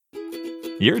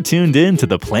You're tuned in to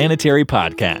the Planetary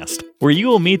Podcast, where you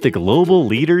will meet the global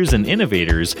leaders and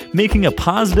innovators making a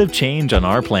positive change on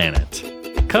our planet.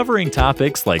 Covering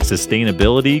topics like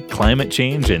sustainability, climate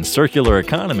change, and circular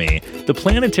economy, the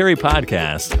Planetary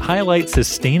Podcast highlights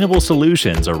sustainable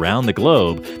solutions around the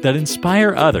globe that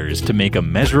inspire others to make a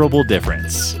measurable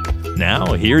difference.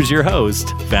 Now, here's your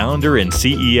host, founder and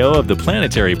CEO of the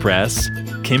Planetary Press,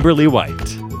 Kimberly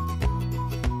White.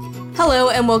 Hello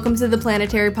and welcome to the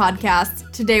Planetary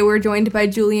Podcast. Today we're joined by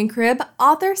Julian Cribb,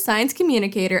 author, science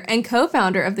communicator, and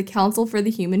co-founder of the Council for the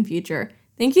Human Future.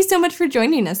 Thank you so much for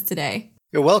joining us today.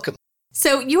 You're welcome.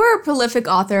 So you are a prolific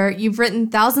author, you've written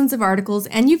thousands of articles,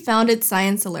 and you founded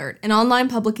Science Alert, an online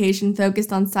publication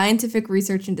focused on scientific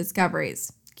research and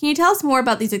discoveries. Can you tell us more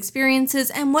about these experiences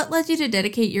and what led you to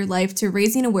dedicate your life to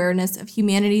raising awareness of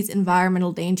humanity's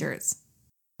environmental dangers?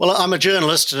 Well, I'm a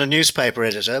journalist and a newspaper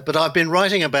editor, but I've been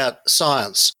writing about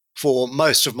science for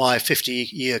most of my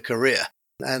 50-year career,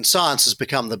 and science has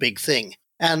become the big thing.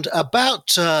 And about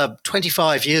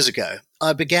 25 years ago,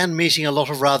 I began meeting a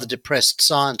lot of rather depressed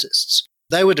scientists.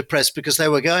 They were depressed because they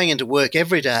were going into work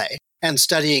every day and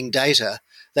studying data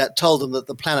that told them that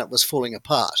the planet was falling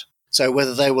apart. So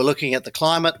whether they were looking at the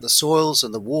climate, the soils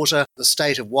and the water, the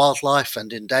state of wildlife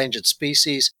and endangered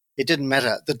species, it didn't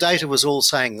matter. The data was all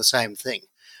saying the same thing.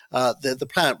 The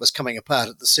planet was coming apart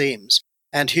at the seams,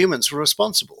 and humans were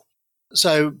responsible.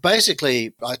 So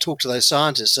basically, I talked to those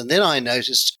scientists, and then I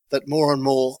noticed that more and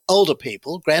more older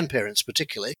people, grandparents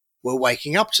particularly, were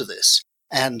waking up to this.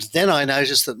 And then I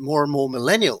noticed that more and more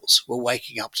millennials were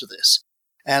waking up to this.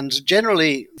 And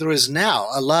generally, there is now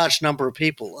a large number of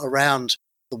people around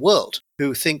the world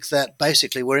who think that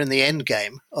basically we're in the end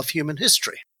game of human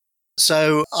history.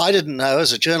 So I didn't know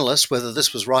as a journalist whether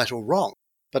this was right or wrong,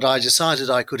 but I decided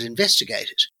I could investigate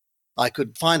it. I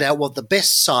could find out what the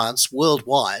best science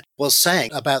worldwide was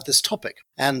saying about this topic.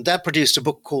 And that produced a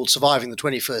book called Surviving the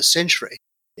 21st Century,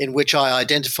 in which I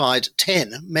identified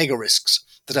 10 mega risks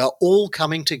that are all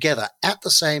coming together at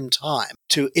the same time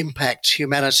to impact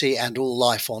humanity and all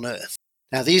life on Earth.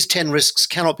 Now, these 10 risks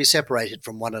cannot be separated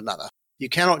from one another. You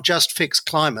cannot just fix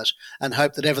climate and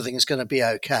hope that everything is going to be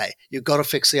okay. You've got to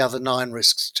fix the other 9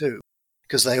 risks too,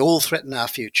 because they all threaten our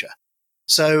future.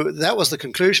 So that was the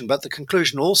conclusion, but the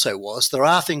conclusion also was there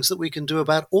are things that we can do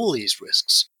about all these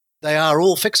risks. They are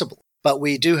all fixable, but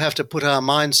we do have to put our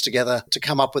minds together to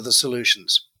come up with the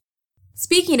solutions.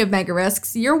 Speaking of mega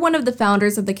risks, you're one of the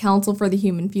founders of the Council for the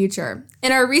Human Future.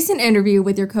 In our recent interview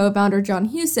with your co-founder John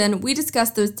Hewson, we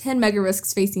discussed those 10 mega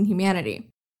risks facing humanity.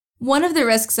 One of the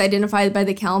risks identified by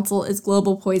the Council is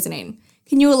global poisoning.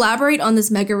 Can you elaborate on this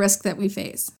mega risk that we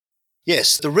face?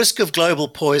 Yes, the risk of global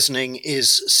poisoning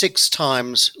is 6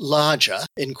 times larger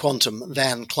in quantum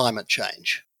than climate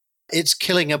change. It's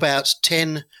killing about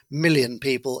 10 million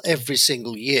people every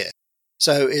single year.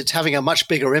 So it's having a much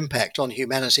bigger impact on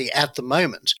humanity at the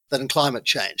moment than climate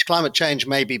change. Climate change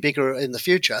may be bigger in the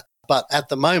future, but at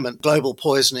the moment, global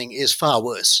poisoning is far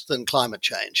worse than climate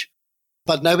change.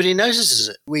 But nobody notices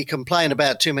it. We complain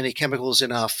about too many chemicals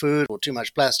in our food or too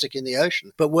much plastic in the ocean,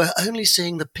 but we're only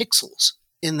seeing the pixels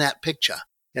in that picture.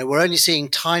 We're only seeing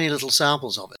tiny little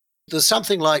samples of it. There's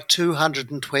something like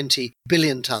 220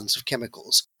 billion tons of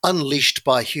chemicals unleashed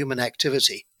by human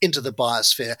activity into the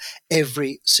biosphere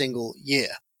every single year.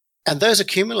 And those are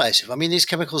cumulative. I mean, these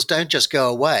chemicals don't just go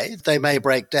away. They may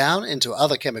break down into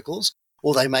other chemicals,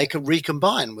 or they may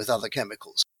recombine with other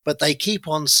chemicals, but they keep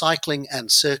on cycling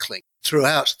and circling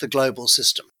throughout the global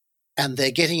system. And they're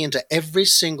getting into every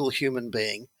single human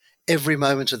being every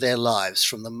moment of their lives,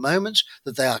 from the moment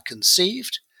that they are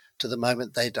conceived to the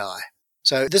moment they die.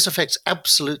 So this affects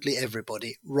absolutely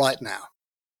everybody right now.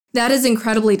 That is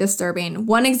incredibly disturbing.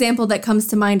 One example that comes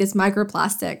to mind is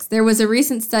microplastics. There was a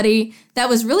recent study that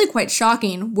was really quite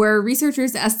shocking, where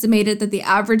researchers estimated that the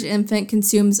average infant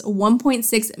consumes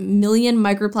 1.6 million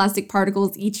microplastic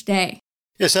particles each day.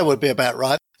 Yes, that would be about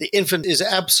right. The infant is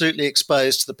absolutely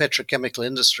exposed to the petrochemical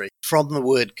industry from the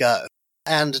word go.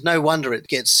 And no wonder it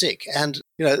gets sick. And,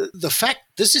 the fact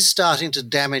this is starting to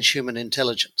damage human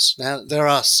intelligence. Now, there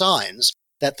are signs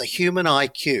that the human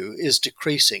IQ is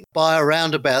decreasing by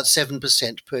around about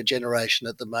 7% per generation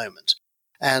at the moment.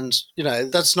 And,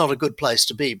 that's not a good place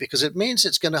to be, because it means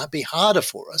it's going to be harder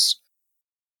for us.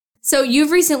 So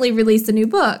you've recently released a new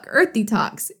book, Earth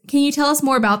Detox. Can you tell us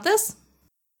more about this?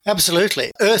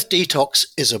 Absolutely. Earth Detox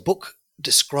is a book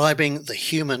describing the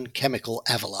human chemical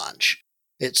avalanche.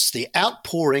 It's the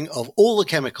outpouring of all the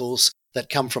chemicals that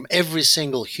come from every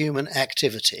single human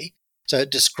activity. So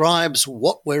it describes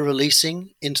what we're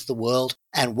releasing into the world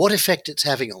and what effect it's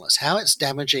having on us, how it's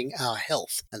damaging our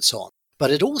health and so on. but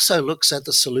it also looks at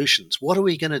the solutions. What are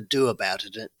we going to do about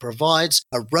it? It provides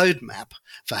a roadmap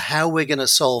for how we're going to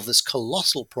solve this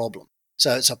colossal problem.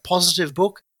 So it's a positive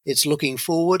book. It's looking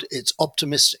forward. It's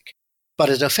optimistic, but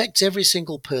it affects every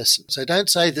single person. So don't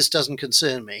say this doesn't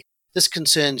concern me. This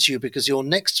concerns you because your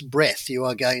next breath you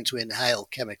are going to inhale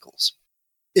chemicals.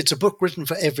 It's a book written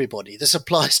for everybody. This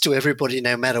applies to everybody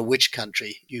no matter which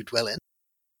country you dwell in.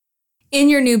 In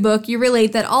your new book, you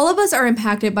relate that all of us are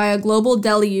impacted by a global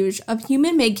deluge of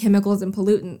human-made chemicals and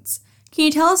pollutants. Can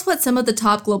you tell us what some of the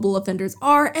top global offenders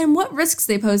are and what risks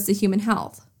they pose to human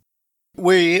health?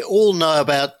 We all know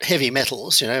about heavy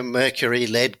metals, mercury,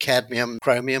 lead, cadmium,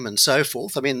 chromium, and so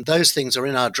forth. I mean, those things are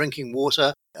in our drinking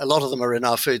water. A lot of them are in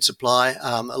our food supply.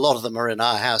 A lot of them are in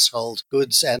our household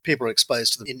goods, and people are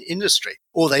exposed to them in industry,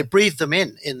 or they breathe them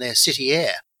in their city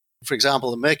air. For example,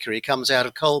 the mercury comes out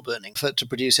of coal burning to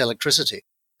produce electricity.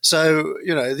 So,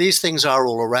 these things are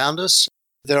all around us.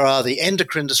 There are the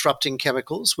endocrine disrupting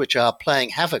chemicals, which are playing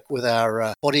havoc with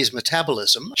our body's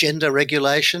metabolism, gender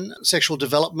regulation, sexual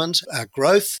development,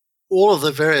 growth. All of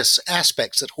the various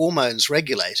aspects that hormones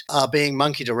regulate are being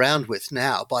monkeyed around with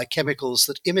now by chemicals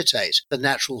that imitate the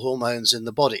natural hormones in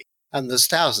the body. And there's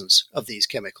thousands of these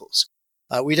chemicals.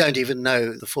 We don't even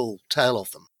know the full tale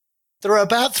of them. There are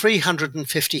about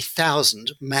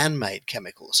 350,000 man-made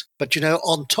chemicals. But,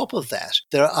 on top of that,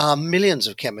 there are millions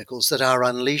of chemicals that are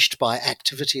unleashed by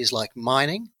activities like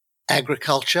mining,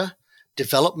 agriculture,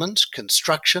 development,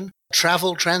 construction,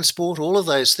 travel, transport, all of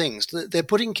those things. They're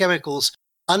putting chemicals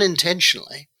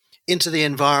unintentionally into the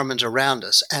environment around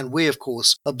us. And we, of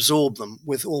course, absorb them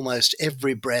with almost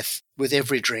every breath, with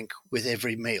every drink, with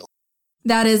every meal.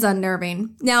 That is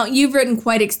unnerving. Now, you've written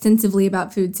quite extensively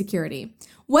about food security.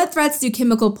 What threats do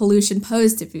chemical pollution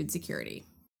pose to food security?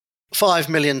 5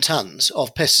 million tons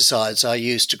of pesticides are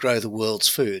used to grow the world's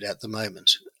food at the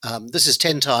moment. This is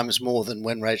 10 times more than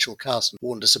when Rachel Carson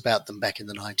warned us about them back in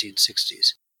the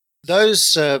 1960s. Those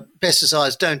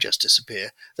pesticides don't just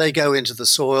disappear. They go into the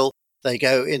soil. They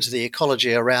go into the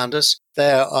ecology around us.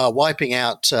 They are wiping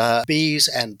out bees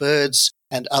and birds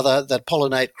and other that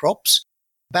pollinate crops.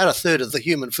 About a third of the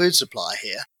human food supply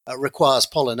here requires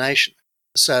pollination.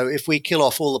 So if we kill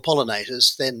off all the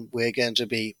pollinators, then we're going to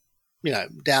be,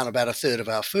 down about a third of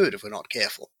our food if we're not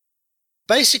careful.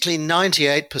 Basically,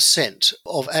 98%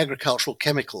 of agricultural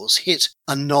chemicals hit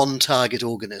a non-target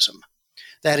organism.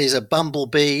 That is a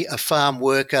bumblebee, a farm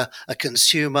worker, a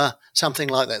consumer, something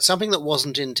like that, something that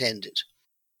wasn't intended.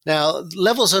 Now,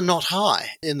 levels are not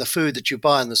high in the food that you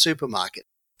buy in the supermarket,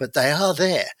 but they are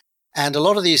there. And a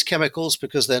lot of these chemicals,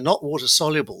 because they're not water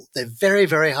soluble, they're very,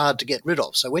 very hard to get rid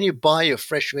of. So when you buy your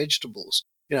fresh vegetables,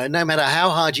 no matter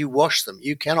how hard you wash them,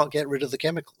 you cannot get rid of the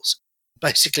chemicals.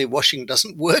 Basically, washing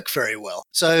doesn't work very well.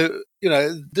 So,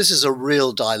 this is a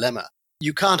real dilemma.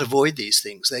 You can't avoid these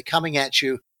things. They're coming at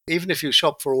you. Even if you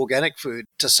shop for organic food,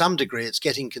 to some degree, it's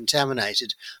getting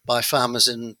contaminated by farmers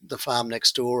in the farm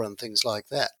next door and things like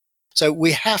that. So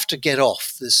we have to get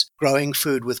off this growing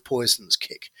food with poisons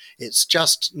kick. It's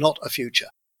just not a future.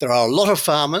 There are a lot of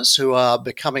farmers who are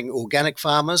becoming organic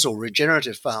farmers or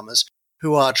regenerative farmers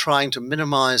who are trying to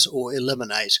minimize or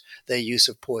eliminate their use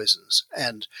of poisons.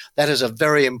 And that is a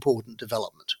very important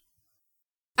development.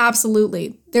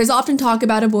 Absolutely. There's often talk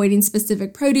about avoiding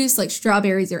specific produce like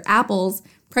strawberries or apples,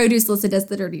 produce listed as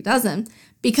the dirty dozen,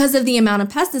 because of the amount of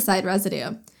pesticide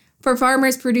residue. For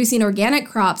farmers producing organic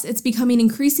crops, it's becoming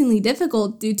increasingly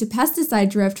difficult due to pesticide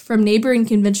drift from neighboring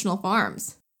conventional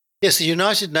farms. Yes, the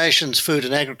United Nations Food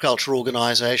and Agriculture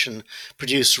Organization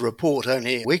produced a report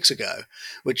only weeks ago,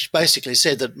 which basically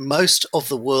said that most of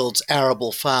the world's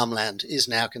arable farmland is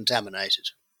now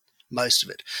contaminated. Most of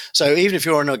it. So even if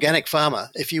you're an organic farmer,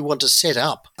 if you want to set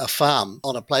up a farm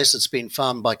on a place that's been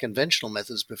farmed by conventional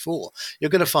methods before, you're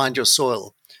going to find your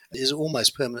soil is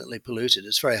almost permanently polluted.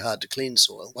 It's very hard to clean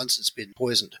soil once it's been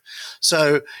poisoned.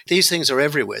 So these things are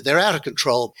everywhere. They're out of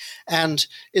control. And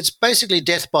it's basically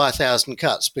death by 1,000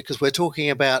 cuts because we're talking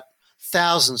about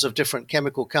thousands of different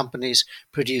chemical companies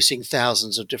producing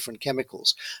thousands of different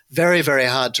chemicals. Very, very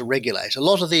hard to regulate. A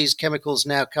lot of these chemicals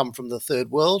now come from the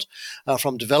third world,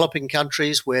 from developing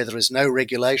countries where there is no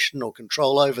regulation or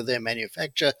control over their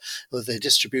manufacture or their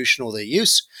distribution or their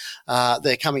use.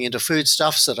 They're coming into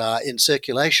foodstuffs that are in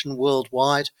circulation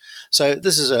worldwide. So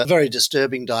this is a very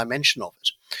disturbing dimension of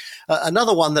it.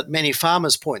 Another one that many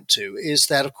farmers point to is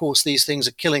that, of course, these things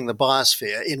are killing the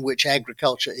biosphere in which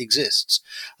agriculture exists.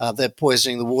 They're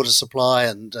poisoning the water supply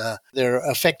and they're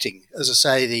affecting, as I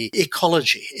say, the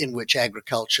ecology in which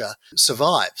agriculture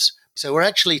survives. So we're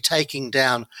actually taking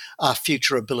down our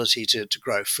future ability to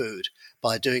grow food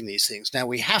by doing these things. Now,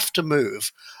 we have to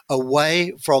move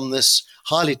away from this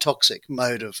highly toxic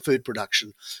mode of food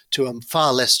production to a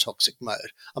far less toxic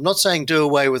mode. I'm not saying do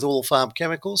away with all farm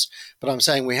chemicals, but I'm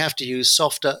saying we have to use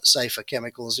softer, safer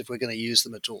chemicals if we're going to use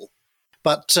them at all.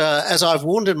 But as I've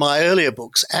warned in my earlier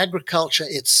books, agriculture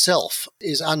itself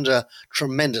is under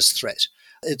tremendous threat.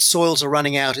 Its soils are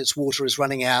running out, its water is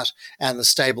running out, and the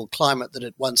stable climate that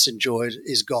it once enjoyed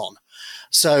is gone.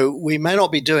 So we may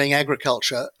not be doing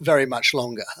agriculture very much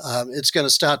longer. It's going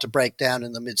to start to break down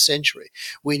in the mid-century.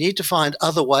 We need to find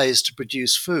other ways to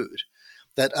produce food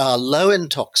that are low in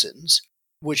toxins,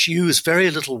 which use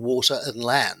very little water and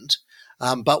land,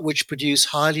 but which produce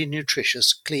highly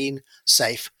nutritious, clean,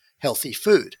 safe, healthy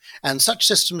food. And such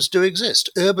systems do exist.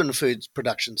 Urban food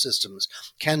production systems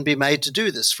can be made to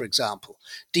do this, for example.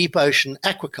 Deep ocean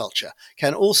aquaculture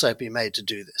can also be made to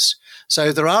do this.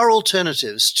 So there are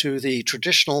alternatives to the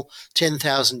traditional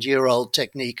 10,000-year-old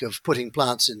technique of putting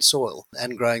plants in soil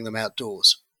and growing them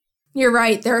outdoors. You're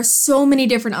right. There are so many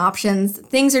different options.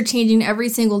 Things are changing every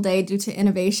single day due to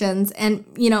innovations. And,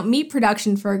 meat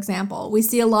production, for example, we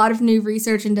see a lot of new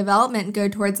research and development go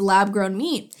towards lab-grown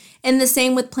meat, and the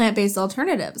same with plant-based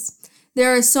alternatives.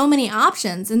 There are so many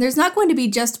options, and there's not going to be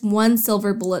just one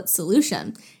silver bullet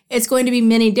solution. It's going to be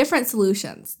many different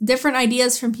solutions, different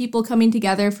ideas from people coming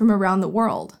together from around the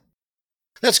world.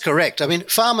 That's correct. I mean,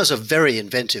 farmers are very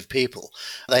inventive people.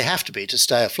 They have to be to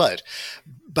stay afloat.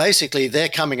 Basically, they're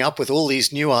coming up with all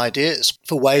these new ideas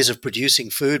for ways of producing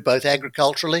food, both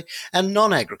agriculturally and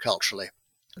non-agriculturally.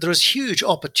 There is huge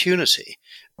opportunity.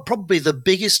 Probably the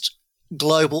biggest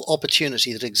global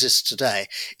opportunity that exists today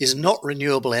is not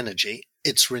renewable energy,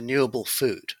 it's renewable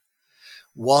food.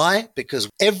 Why? Because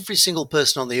every single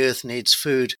person on the earth needs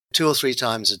food 2 or 3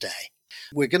 times a day.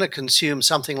 We're going to consume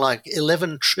something like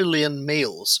 11 trillion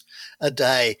meals a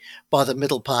day by the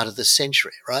middle part of this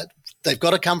century, right? They've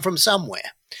got to come from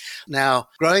somewhere. Now,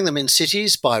 growing them in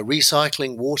cities by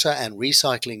recycling water and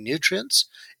recycling nutrients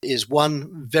is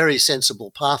one very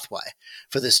sensible pathway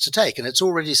for this to take, and it's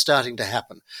already starting to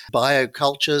happen.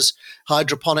 Biocultures,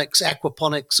 hydroponics,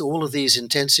 aquaponics, all of these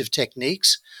intensive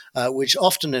techniques, which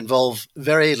often involve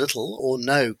very little or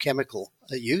no chemical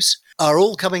use, are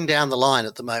all coming down the line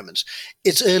at the moment.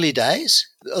 It's early days.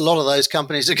 A lot of those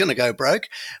companies are going to go broke,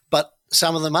 but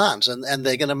some of them aren't, and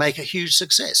they're going to make a huge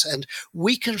success. And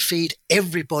we can feed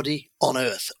everybody on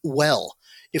Earth well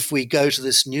if we go to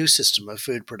this new system of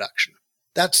food production.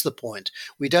 That's the point.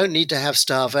 We don't need to have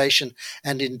starvation.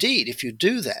 And indeed, if you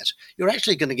do that, you're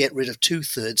actually going to get rid of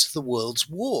 2/3 of the world's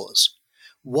wars.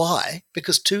 Why?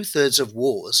 Because 2/3 of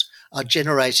wars are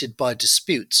generated by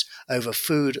disputes over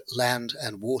food, land,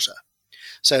 and water.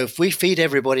 So if we feed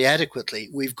everybody adequately,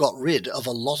 we've got rid of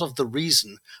a lot of the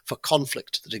reason for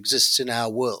conflict that exists in our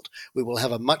world. We will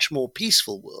have a much more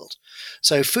peaceful world.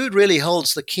 So food really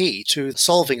holds the key to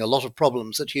solving a lot of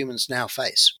problems that humans now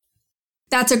face.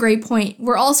 That's a great point.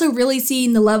 We're also really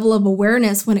seeing the level of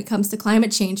awareness when it comes to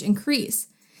climate change increase.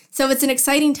 So it's an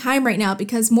exciting time right now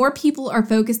because more people are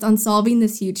focused on solving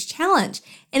this huge challenge,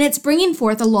 and it's bringing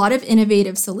forth a lot of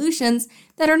innovative solutions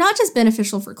that are not just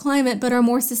beneficial for climate, but are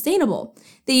more sustainable.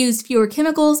 They use fewer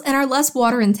chemicals and are less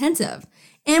water intensive.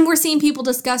 And we're seeing people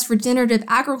discuss regenerative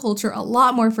agriculture a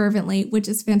lot more fervently, which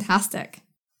is fantastic.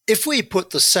 If we put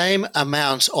the same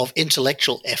amount of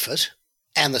intellectual effort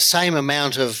and the same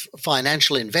amount of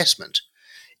financial investment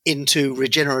into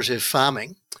regenerative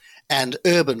farming and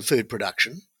urban food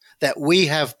production that we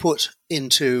have put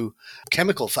into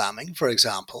chemical farming, for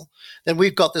example, then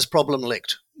we've got this problem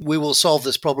licked. We will solve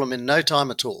this problem in no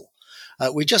time at all.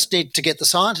 We just need to get the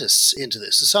scientists into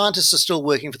this. The scientists are still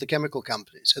working for the chemical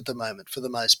companies at the moment, for the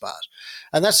most part.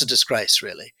 And that's a disgrace,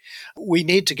 really. We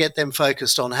need to get them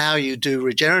focused on how you do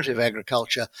regenerative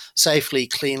agriculture safely,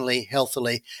 cleanly,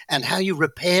 healthily, and how you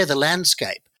repair the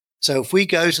landscape. So if we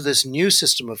go to this new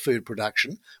system of food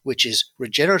production, which is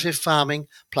regenerative farming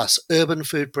plus urban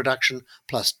food production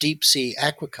plus deep sea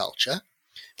aquaculture,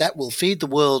 that will feed the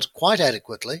world quite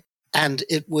adequately, and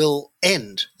it will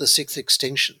end the 6th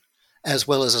extinction, as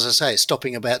well as I say,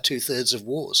 stopping about 2/3 of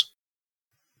wars.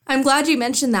 I'm glad you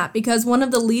mentioned that because one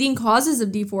of the leading causes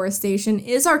of deforestation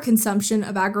is our consumption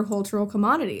of agricultural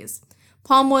commodities.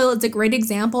 Palm oil is a great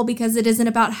example because it is in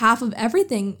about half of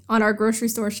everything on our grocery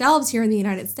store shelves here in the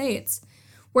United States.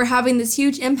 We're having this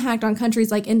huge impact on countries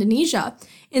like Indonesia,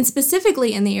 and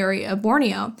specifically in the area of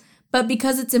Borneo. But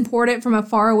because it's imported from a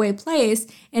faraway place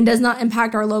and does not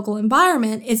impact our local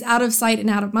environment, it's out of sight and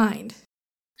out of mind.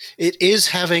 It is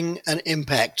having an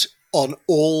impact on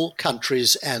all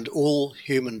countries and all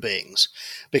human beings.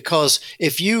 Because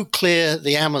if you clear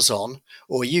the Amazon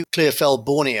or you clear fell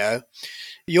Borneo,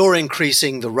 you're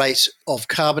increasing the rate of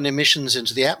carbon emissions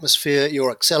into the atmosphere,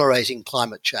 you're accelerating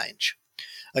climate change.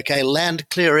 Okay, land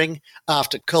clearing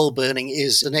after coal burning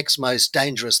is the next most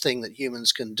dangerous thing that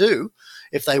humans can do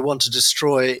if they want to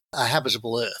destroy a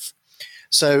habitable Earth.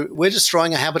 So we're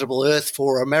destroying a habitable Earth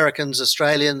for Americans,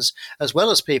 Australians, as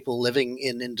well as people living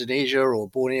in Indonesia or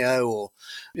Borneo or,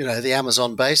 the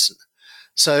Amazon basin.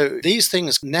 So these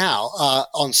things now are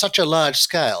on such a large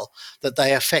scale that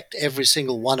they affect every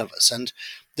single one of us. And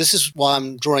this is why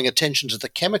I'm drawing attention to the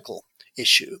chemical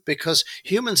issue, because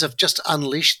humans have just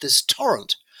unleashed this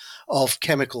torrent of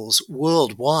chemicals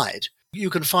worldwide. You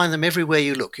can find them everywhere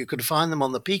you look. You can find them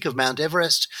on the peak of Mount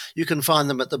Everest. You can find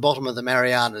them at the bottom of the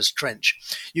Marianas Trench.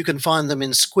 You can find them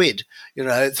in squid,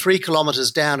 3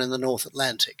 kilometers down in the North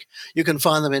Atlantic. You can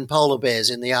find them in polar bears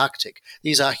in the Arctic.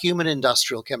 These are human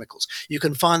industrial chemicals. You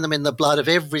can find them in the blood of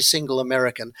every single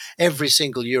American, every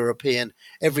single European,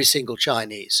 every single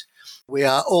Chinese. We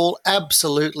are all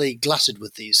absolutely glutted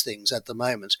with these things at the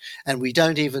moment, and we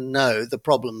don't even know the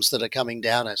problems that are coming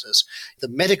down at us. The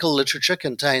medical literature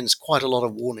contains quite a lot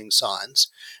of warning signs,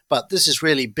 but this is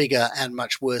really bigger and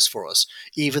much worse for us,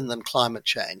 even than climate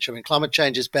change. I mean, climate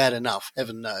change is bad enough,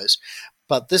 heaven knows.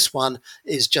 But this one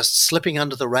is just slipping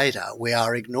under the radar. We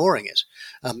are ignoring it.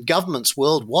 Governments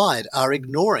worldwide are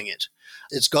ignoring it.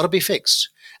 It's got to be fixed,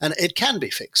 and it can be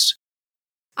fixed.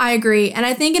 I agree. And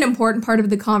I think an important part of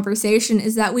the conversation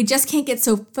is that we just can't get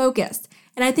so focused.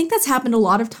 And I think that's happened a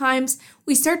lot of times.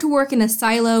 We start to work in a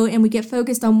silo and we get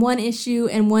focused on one issue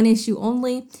and one issue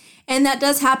only. And that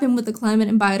does happen with the climate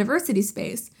and biodiversity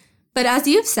space. But as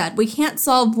you've said, we can't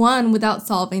solve one without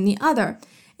solving the other.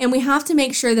 And we have to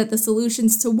make sure that the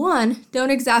solutions to one don't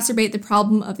exacerbate the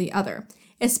problem of the other,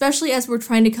 especially as we're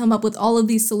trying to come up with all of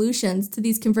these solutions to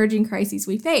these converging crises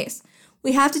we face.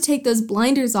 We have to take those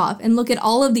blinders off and look at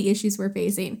all of the issues we're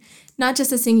facing, not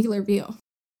just a singular view.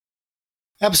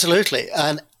 Absolutely.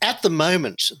 And at the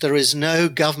moment, there is no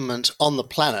government on the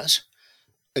planet,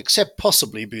 except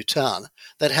possibly Bhutan,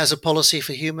 that has a policy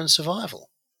for human survival.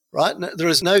 Right? There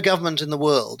is no government in the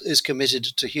world is committed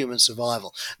to human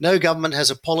survival. No government has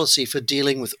a policy for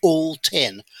dealing with all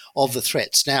 10 of the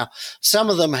threats. Now, some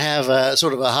of them have a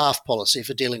sort of a half policy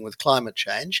for dealing with climate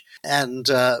change, and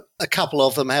a couple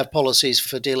of them have policies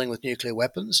for dealing with nuclear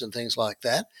weapons and things like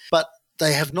that. But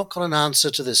they have not got an answer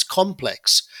to this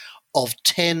complex of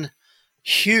 10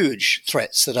 huge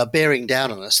threats that are bearing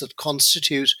down on us that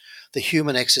constitute the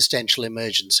human existential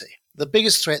emergency. The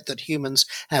biggest threat that humans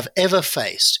have ever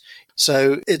faced.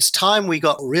 So it's time we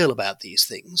got real about these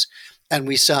things and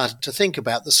we started to think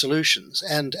about the solutions.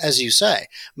 And as you say,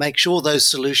 make sure those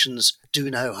solutions do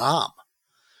no harm.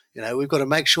 We've got to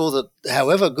make sure that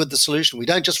however good the solution, we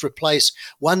don't just replace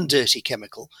one dirty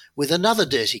chemical with another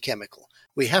dirty chemical.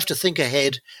 We have to think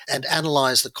ahead and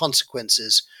analyze the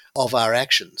consequences of our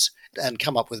actions and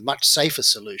come up with much safer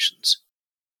solutions.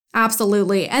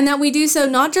 Absolutely. And that we do so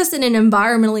not just in an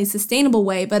environmentally sustainable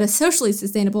way, but a socially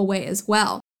sustainable way as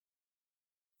well.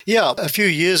 Yeah, a few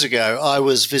years ago, I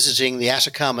was visiting the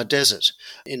Atacama Desert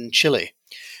in Chile.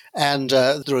 And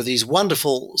there are these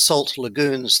wonderful salt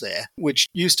lagoons there, which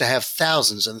used to have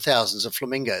thousands and thousands of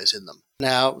flamingos in them.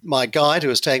 Now, my guide who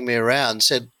was taking me around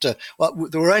said, well,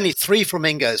 there were only 3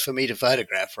 flamingos for me to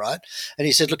photograph, right? And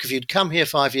he said, look, if you'd come here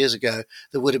 5 years ago,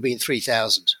 there would have been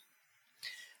 3,000.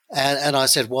 And I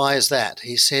said, why is that?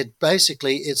 He said,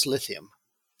 basically, it's lithium.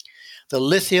 The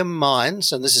lithium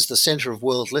mines, and this is the center of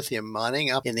world lithium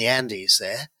mining up in the Andes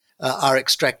there, are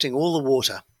extracting all the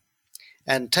water.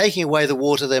 And taking away the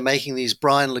water, they're making these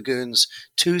brine lagoons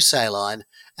too saline,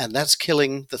 and that's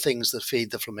killing the things that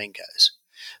feed the flamingos.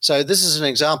 So this is an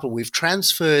example. We've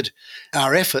transferred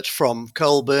our effort from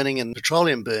coal burning and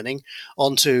petroleum burning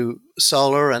onto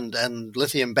solar and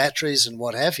lithium batteries and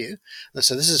what have you.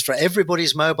 So this is for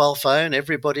everybody's mobile phone,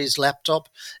 everybody's laptop,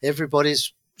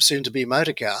 everybody's soon-to-be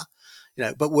motor car.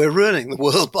 But we're ruining the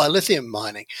world by lithium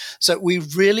mining. So we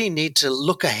really need to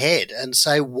look ahead and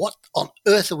say, what on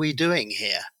earth are we doing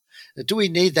here? Do we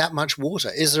need that much water?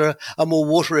 Is there a more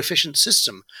water-efficient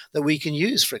system that we can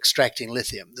use for extracting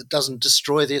lithium that doesn't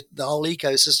destroy the whole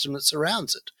ecosystem that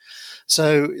surrounds it?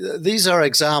 So these are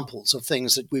examples of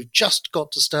things that we've just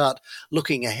got to start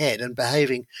looking ahead and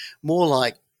behaving more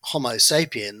like Homo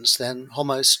sapiens than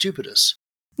Homo stupidus.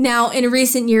 Now, in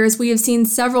recent years, we have seen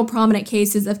several prominent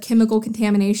cases of chemical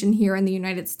contamination here in the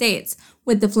United States,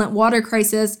 with the Flint water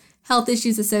crisis, health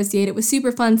issues associated with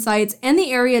Superfund sites, and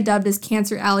the area dubbed as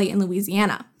Cancer Alley in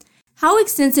Louisiana. How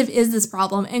extensive is this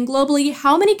problem, and globally,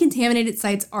 how many contaminated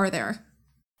sites are there?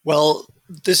 Well,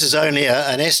 this is only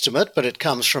an estimate, but it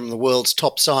comes from the world's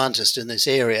top scientist in this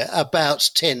area,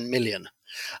 about 10 million.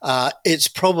 It's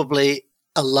probably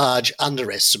a large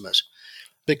underestimate.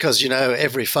 Because,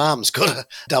 every farm's got a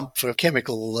dump for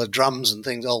chemical drums and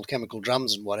things, old chemical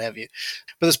drums and what have you.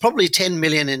 But there's probably 10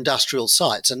 million industrial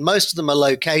sites, and most of them are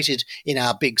located in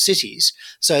our big cities.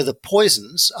 So the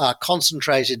poisons are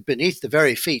concentrated beneath the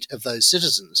very feet of those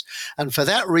citizens. And for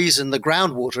that reason, the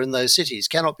groundwater in those cities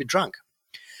cannot be drunk.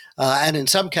 And in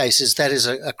some cases, that is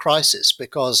a crisis,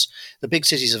 because the big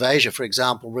cities of Asia, for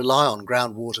example, rely on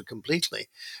groundwater completely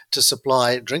to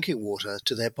supply drinking water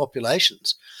to their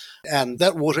populations. And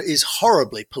that water is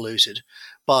horribly polluted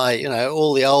by,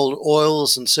 all the old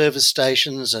oils and service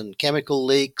stations and chemical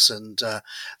leaks and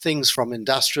things from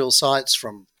industrial sites,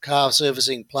 from car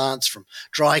servicing plants, from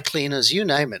dry cleaners, you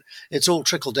name it. It's all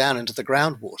trickled down into the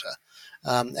groundwater,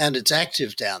 and it's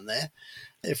active down there.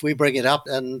 If we bring it up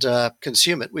and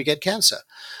consume it, we get cancer.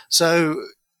 So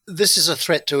this is a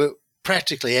threat to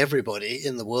practically everybody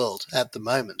in the world at the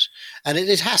moment. And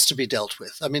it has to be dealt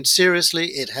with. I mean, seriously,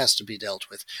 it has to be dealt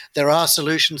with. There are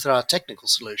solutions. There are technical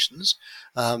solutions.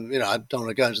 I don't want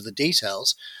to go into the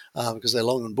details because they're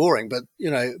long and boring. But,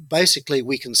 basically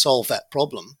we can solve that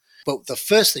problem. But the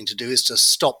first thing to do is to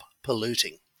stop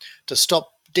polluting, to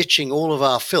stop ditching all of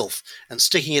our filth and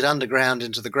sticking it underground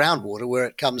into the groundwater where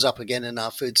it comes up again in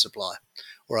our food supply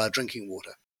or our drinking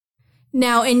water.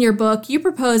 Now, in your book, you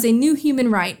propose a new human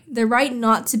right, the right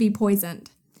not to be poisoned.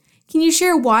 Can you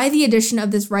share why the addition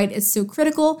of this right is so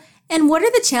critical, and what are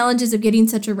the challenges of getting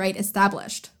such a right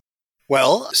established?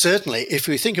 Well, certainly, if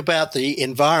we think about the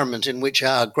environment in which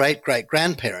our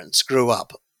great-great-grandparents grew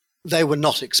up, they were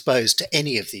not exposed to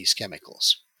any of these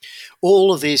chemicals.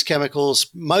 All of these chemicals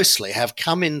mostly have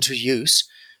come into use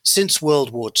since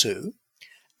World War II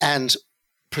and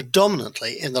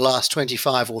predominantly in the last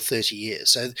 25 or 30 years.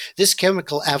 So this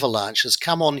chemical avalanche has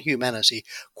come on humanity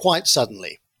quite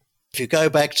suddenly. If you go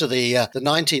back to the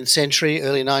 19th century,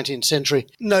 early 19th century,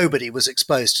 nobody was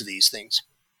exposed to these things.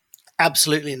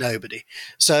 Absolutely nobody.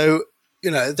 So,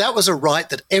 that was a right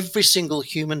that every single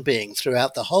human being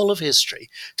throughout the whole of history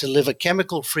to live a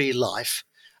chemical-free life,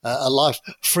 a life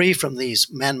free from these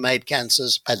man-made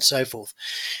cancers and so forth.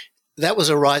 That was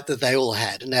a right that they all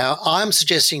had. Now, I'm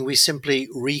suggesting we simply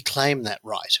reclaim that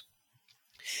right.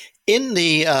 In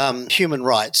the human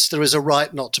rights, there is a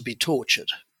right not to be tortured.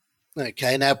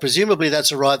 Okay, now presumably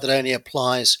that's a right that only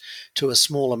applies to a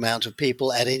small amount of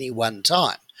people at any one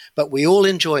time. But we all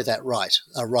enjoy that right,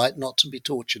 a right not to be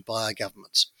tortured by our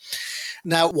governments.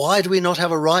 Now, why do we not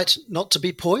have a right not to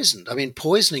be poisoned? I mean,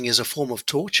 poisoning is a form of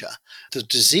torture. The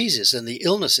diseases and the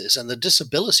illnesses and the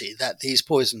disability that these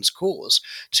poisons cause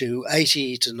to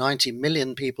 80 to 90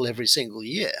 million people every single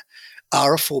year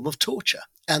are a form of torture,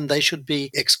 and they should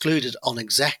be excluded on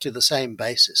exactly the same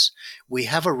basis. We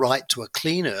have a right to a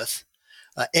clean earth,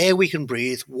 air we can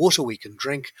breathe, water we can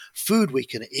drink, food we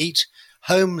can eat,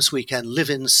 homes we can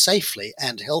live in safely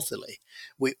and healthily.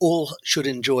 We all should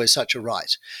enjoy such a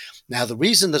right. Now, the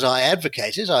reason that I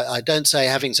advocate it, I don't say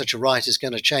having such a right is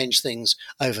going to change things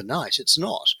overnight. It's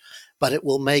not. But it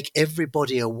will make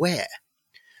everybody aware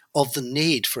of the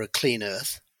need for a clean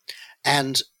earth.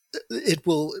 And it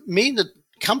will mean that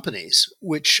companies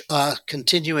which are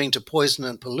continuing to poison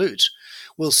and pollute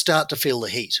will start to feel the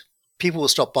heat. People will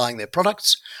stop buying their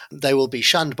products. They will be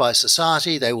shunned by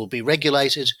society. They will be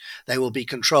regulated. They will be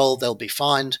controlled. They'll be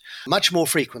fined much more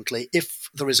frequently if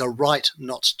there is a right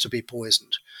not to be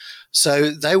poisoned. So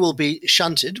they will be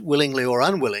shunted, willingly or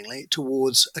unwillingly,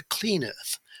 towards a clean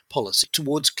earth policy,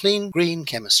 towards clean green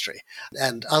chemistry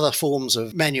and other forms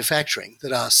of manufacturing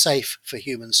that are safe for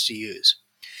humans to use.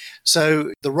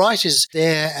 So the right is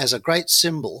there as a great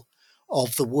symbol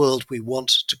of the world we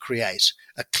want to create,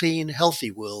 a clean,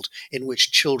 healthy world in which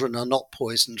children are not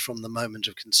poisoned from the moment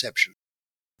of conception.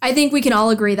 I think we can all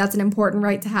agree that's an important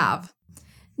right to have.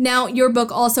 Now, your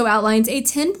book also outlines a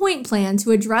 10-point plan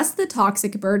to address the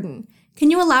toxic burden.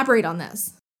 Can you elaborate on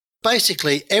this?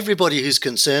 Basically, everybody who's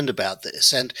concerned about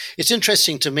this, and it's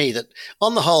interesting to me that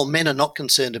on the whole, men are not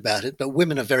concerned about it, but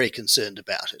women are very concerned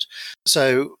about it.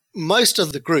 So most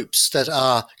of the groups that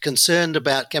are concerned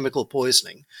about chemical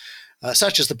poisoning,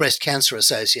 such as the Breast Cancer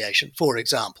Association, for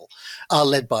example, are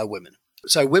led by women.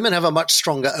 So women have a much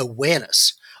stronger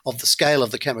awareness of the scale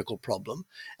of the chemical problem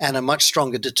and a much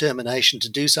stronger determination to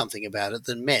do something about it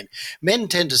than men. Men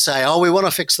tend to say, we want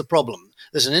to fix the problem.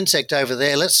 There's an insect over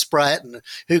there, let's spray it, and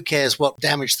who cares what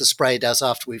damage the spray does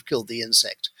after we've killed the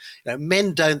insect.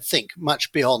 Men don't think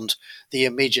much beyond the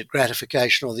immediate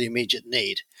gratification or the immediate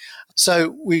need.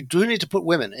 So we do need to put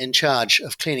women in charge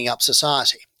of cleaning up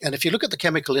society. And if you look at the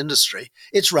chemical industry,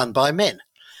 it's run by men.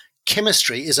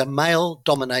 Chemistry is a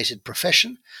male-dominated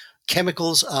profession.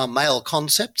 chemicals are male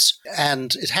concepts,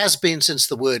 and it has been since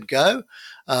the word go.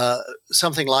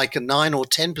 Something like 9 or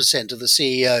 10% of the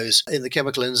CEOs in the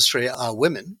chemical industry are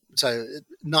women, so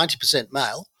 90%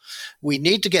 male. We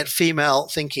need to get female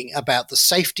thinking about the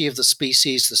safety of the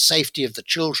species, the safety of the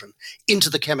children into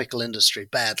the chemical industry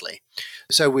badly.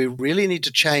 So we really need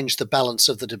to change the balance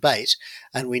of the debate,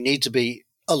 and we need to be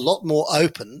a lot more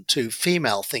open to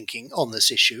female thinking on this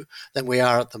issue than we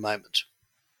are at the moment.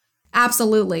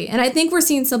 Absolutely. And I think we're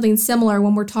seeing something similar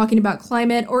when we're talking about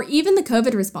climate or even the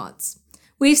COVID response.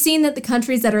 We've seen that the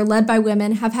countries that are led by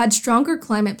women have had stronger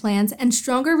climate plans and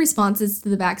stronger responses to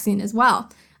the vaccine as well.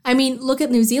 I mean, look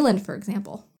at New Zealand, for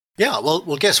example. Yeah, well,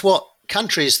 guess what?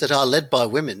 Countries that are led by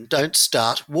women don't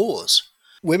start wars.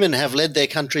 Women have led their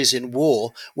countries in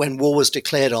war when war was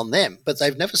declared on them, but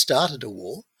they've never started a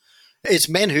war. It's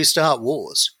men who start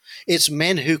wars. It's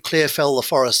men who clear fell the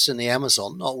forests in the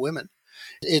Amazon, not women.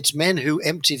 It's men who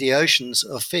empty the oceans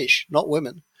of fish, not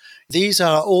women. These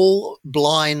are all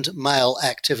blind male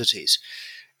activities.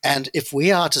 And if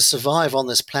we are to survive on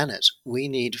this planet, we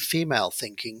need female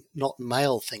thinking, not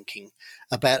male thinking,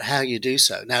 about how you do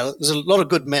so. Now, there's a lot of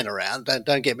good men around,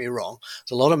 don't get me wrong.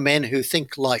 There's a lot of men who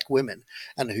think like women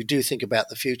and who do think about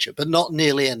the future, but not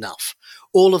nearly enough.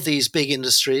 All of these big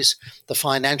industries, the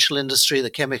financial industry, the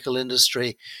chemical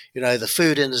industry, the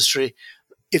food industry,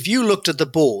 if you looked at the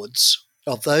boards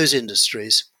of those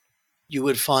industries, you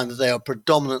would find that they are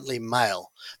predominantly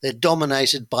male. They're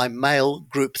dominated by male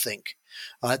groupthink.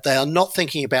 Right? They are not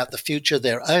thinking about the future.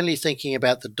 They're only thinking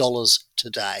about the dollars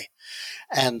today.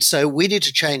 And so we need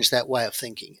to change that way of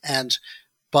thinking. And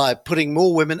by putting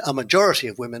more women, a majority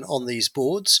of women on these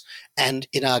boards and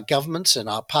in our governments and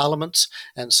our parliaments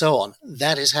and so on,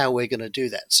 that is how we're going to do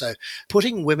that. So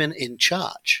putting women in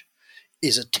charge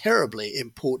is a terribly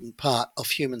important part of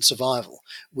human survival.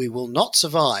 We will not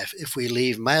survive if we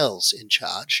leave males in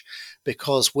charge,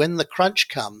 because when the crunch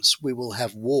comes, we will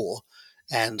have war,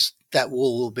 and that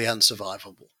war will be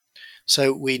unsurvivable.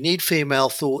 So we need female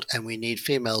thought and we need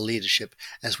female leadership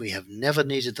as we have never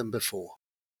needed them before.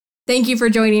 Thank you for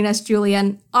joining us,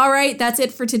 Julian. All right, that's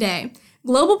it for today.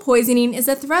 Global poisoning is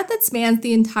a threat that spans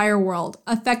the entire world,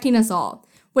 affecting us all.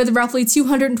 With roughly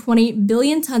 220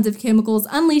 billion tons of chemicals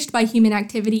unleashed by human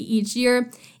activity each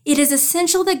year, it is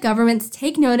essential that governments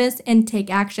take notice and take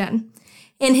action.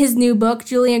 In his new book,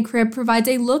 Julian Cribb provides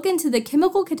a look into the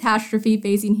chemical catastrophe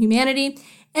facing humanity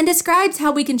and describes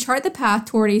how we can chart the path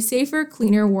toward a safer,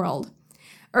 cleaner world.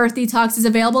 Earth Detox is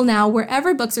available now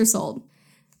wherever books are sold.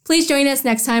 Please join us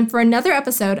next time for another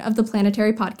episode of the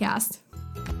Planetary Podcast.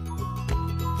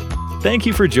 Thank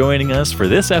you for joining us for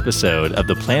this episode of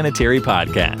the Planetary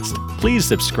Podcast. Please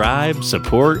subscribe,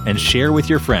 support, and share with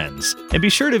your friends. And be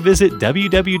sure to visit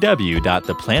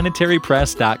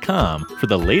www.theplanetarypress.com for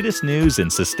the latest news in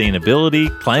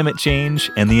sustainability, climate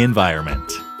change, and the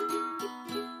environment.